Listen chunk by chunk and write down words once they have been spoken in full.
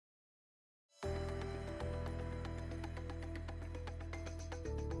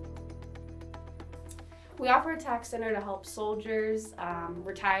We offer a tax center to help soldiers,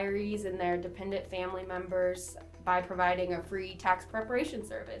 retirees, and their dependent family members by providing a free tax preparation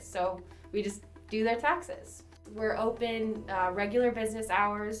service. So we just do their taxes. We're open regular business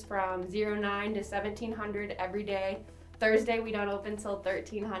hours from 09 to 1700 every day. Thursday we don't open till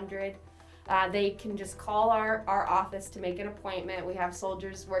 1300. They can just call our office to make an appointment. We have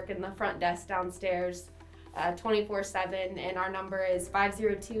soldiers working the front desk downstairs 24/7, and our number is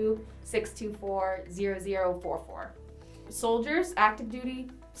 502-624-0044. Soldiers, active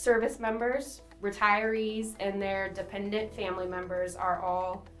duty service members, retirees, and their dependent family members are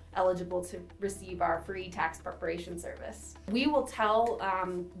all eligible to receive our free tax preparation service. We will tell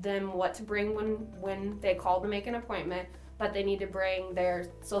them what to bring when they call to make an appointment, but they need to bring their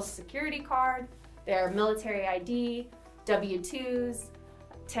social security card, their military ID, W-2s,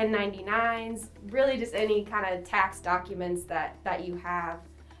 1099s, really just any kind of tax documents that you have,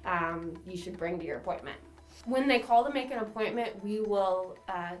 you should bring to your appointment. When they call to make an appointment, we will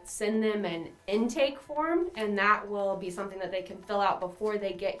send them an intake form, and that will be something that they can fill out before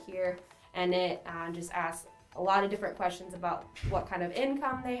they get here, and it just asks a lot of different questions about what kind of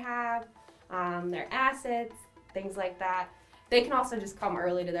income they have, their assets, things like that. They can also just come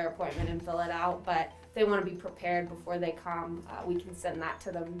early to their appointment and fill it out, but if they want to be prepared before they come, we can send that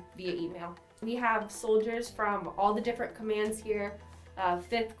to them via email. We have soldiers from all the different commands here,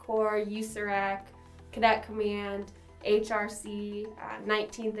 5th Corps, USAREC, Cadet Command, HRC,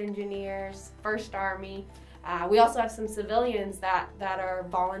 19th Engineers, 1st Army. We also have some civilians that are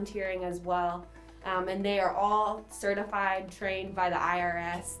volunteering as well, and they are all certified, trained by the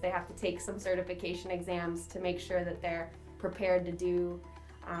IRS. They have to take some certification exams to make sure that they're prepared to do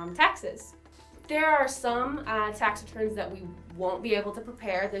taxes. There are some tax returns that we won't be able to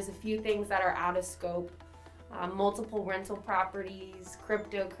prepare. There's a few things that are out of scope, multiple rental properties,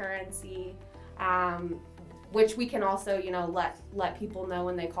 cryptocurrency, which we can also, let people know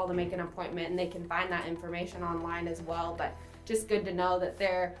when they call to make an appointment, and they can find that information online as well. But just good to know that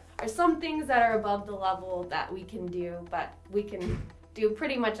there are some things that are above the level that we can do, but we can do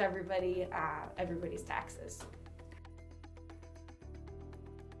pretty much everybody's taxes.